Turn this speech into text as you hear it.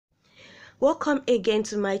Welcome again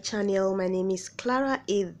to my channel. My name is Clara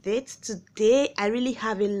Edith. Today I really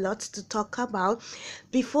have a lot to talk about.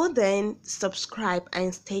 Before then, subscribe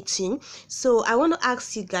and stay tuned. So I want to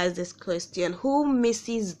ask you guys this question: who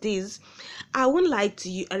misses this? I won't lie to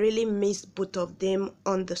you, I really miss both of them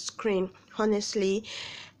on the screen, honestly.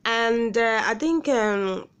 And I think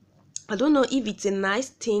I don't know if it's a nice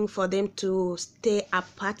thing for them to stay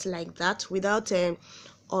apart like that without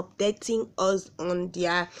updating us on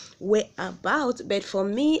their whereabouts. But for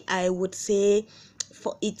me, I would say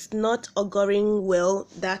it's not auguring well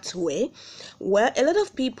that way. Well, a lot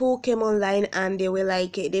of people came online and they were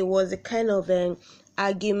like, there was a kind of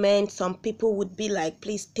argument. Some people would be like,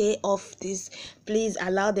 please stay off this, please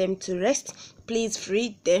allow them to rest, please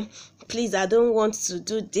free them, please, I don't want to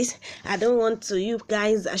do this, I don't want to, you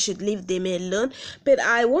guys, I should leave them alone. But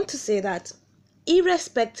I want to say that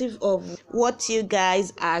irrespective of what you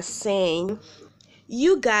guys are saying,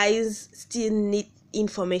 you guys still need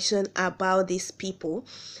information about these people,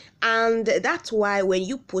 and that's why when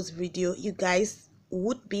you post video, you guys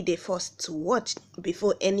would be the first to watch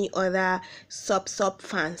before any other sub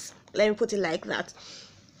fans. Let me put it like that.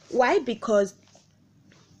 Why? Because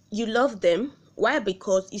you love them. Why?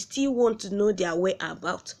 Because you still want to know their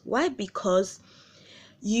whereabouts. Why? Because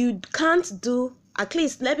you can't do, at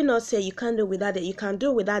least let me not say you can't do without it, you can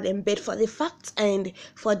do without them, but for the fact and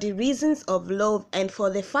for the reasons of love and for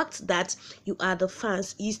the fact that you are the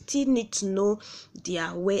fans, you still need to know their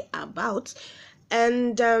whereabouts.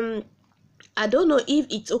 And I don't know if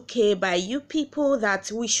it's okay by you people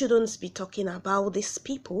that we shouldn't be talking about these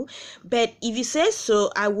people, but if you say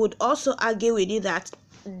so, I would also argue with you that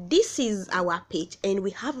this is our page and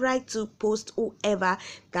we have right to post whoever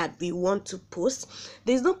that we want to post.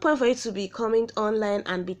 There's no point for you to be coming online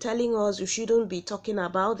and be telling us you shouldn't be talking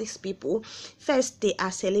about these people. First, they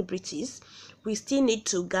are celebrities. We still need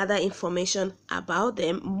to gather information about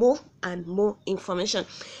them, more and more information.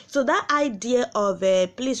 So that idea of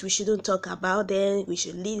please, we shouldn't talk about them, we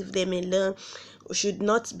should leave them alone, we should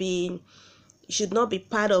not be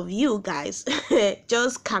part of you guys.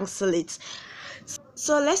 Just cancel it.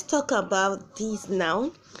 So let's talk about this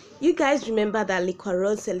now. You guys remember that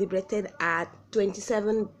Liquor celebrated her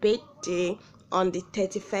 27th birthday on the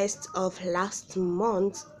 31st of last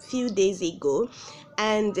month, few days ago,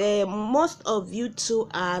 and most of you too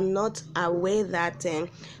are not aware that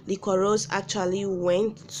Liquor actually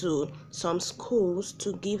went to some schools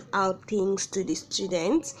to give out things to the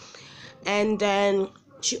students, and then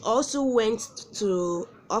she also went to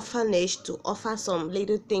orphanage to offer some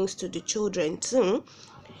little things to the children too.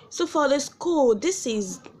 So for the school, this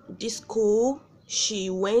is the school she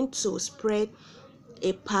went to spread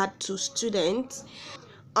a pad to students.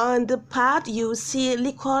 On the pad, you see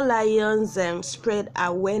Liquor Lions spread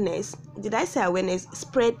awareness. Did I say awareness?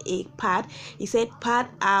 Spread a pad. He said pad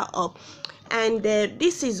are up, and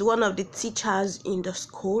this is one of the teachers in the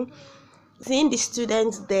school. Seeing the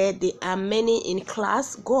students there, there are many in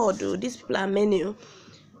class. God, oh, these people are many.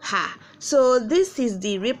 So this is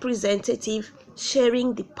the representative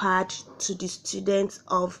sharing the pad to the students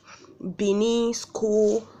of Bbnaija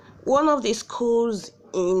school, one of the schools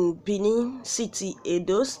in Benin City,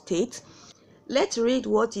 Edo State. Let's read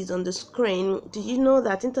what is on the screen. Did you know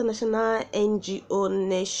that international NGO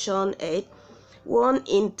Nation Aid, 1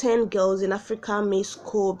 in 10 girls in Africa miss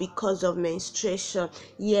school because of menstruation?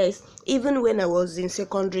 Yes, even when I was in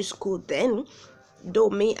secondary school then,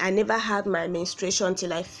 though me, I never had my menstruation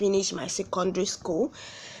till I finished my secondary school.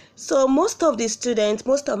 So most of the students,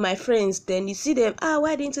 most of my friends, then you see them,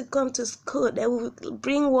 why didn't you come to school? They will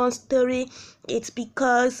bring one story, it's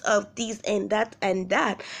because of this and that and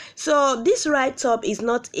that. So this write-up is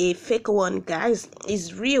not a fake one, guys,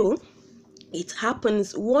 it's real. It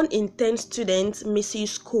happens. 1 in 10 students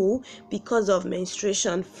misses school because of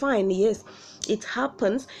menstruation. Fine, yes, it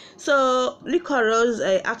happens. So Liquor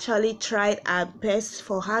actually tried her best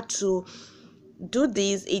for her to do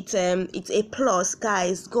this. It's a plus,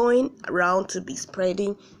 guys, going around to be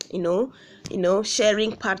spreading,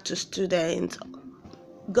 sharing part to students.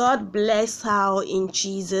 God bless her in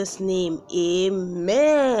Jesus' name,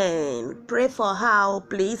 amen. Pray for her,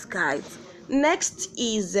 please, guys. Next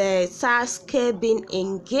is Saskay being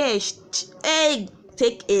engaged. Hey,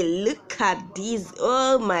 take a look at this.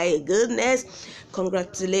 Oh my goodness,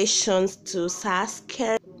 congratulations to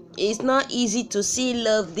Saskay. It's not easy to see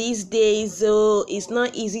love these days, so it's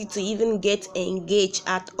not easy to even get engaged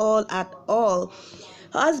at all.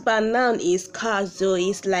 Husband now is scarce, so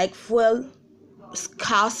it's like fuel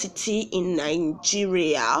scarcity in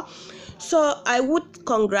Nigeria. So I would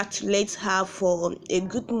congratulate her for a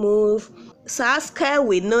good move. Saskay,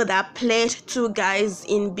 we know that played two guys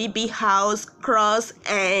in BB house, Cross,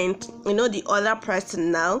 and the other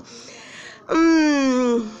person now.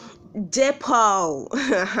 J Paul.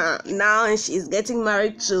 Now she's getting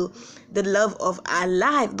married to the love of her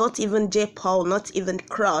life. Not even J Paul, not even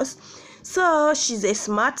Cross. So she's a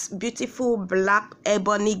smart, beautiful, black,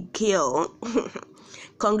 ebony girl.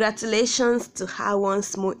 Congratulations to her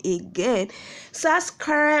once more again.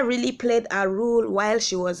 Saskay really played a role while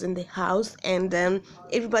she was in the house, and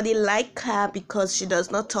everybody liked her because she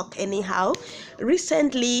does not talk anyhow.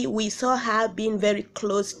 Recently, we saw her being very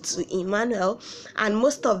close to Emmanuel, and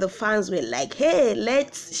most of the fans were like, hey,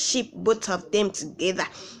 let's ship both of them together.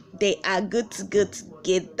 They are good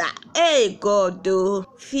together. Hey, God, do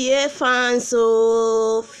fear fans,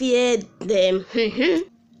 oh, fear them.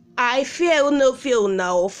 I fear no feel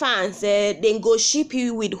now fans then go ship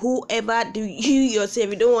you with whoever do you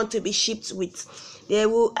yourself you don't want to be shipped with. They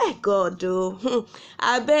will God do.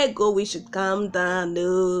 I beg God we should calm down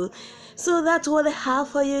though. So that's what I have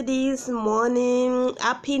for you this morning.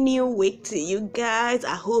 Happy new week to you guys.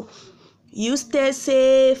 I hope you stay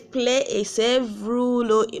safe, play a safe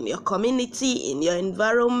role in your community, in your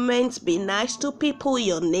environment. Be nice to people,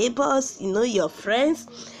 your neighbors, your friends.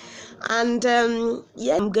 And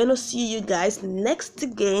yeah, I'm gonna see you guys next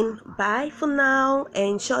again. Bye for now,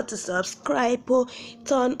 and sure to subscribe or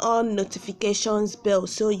turn on notifications bell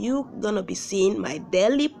so you're gonna be seeing my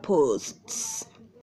daily posts.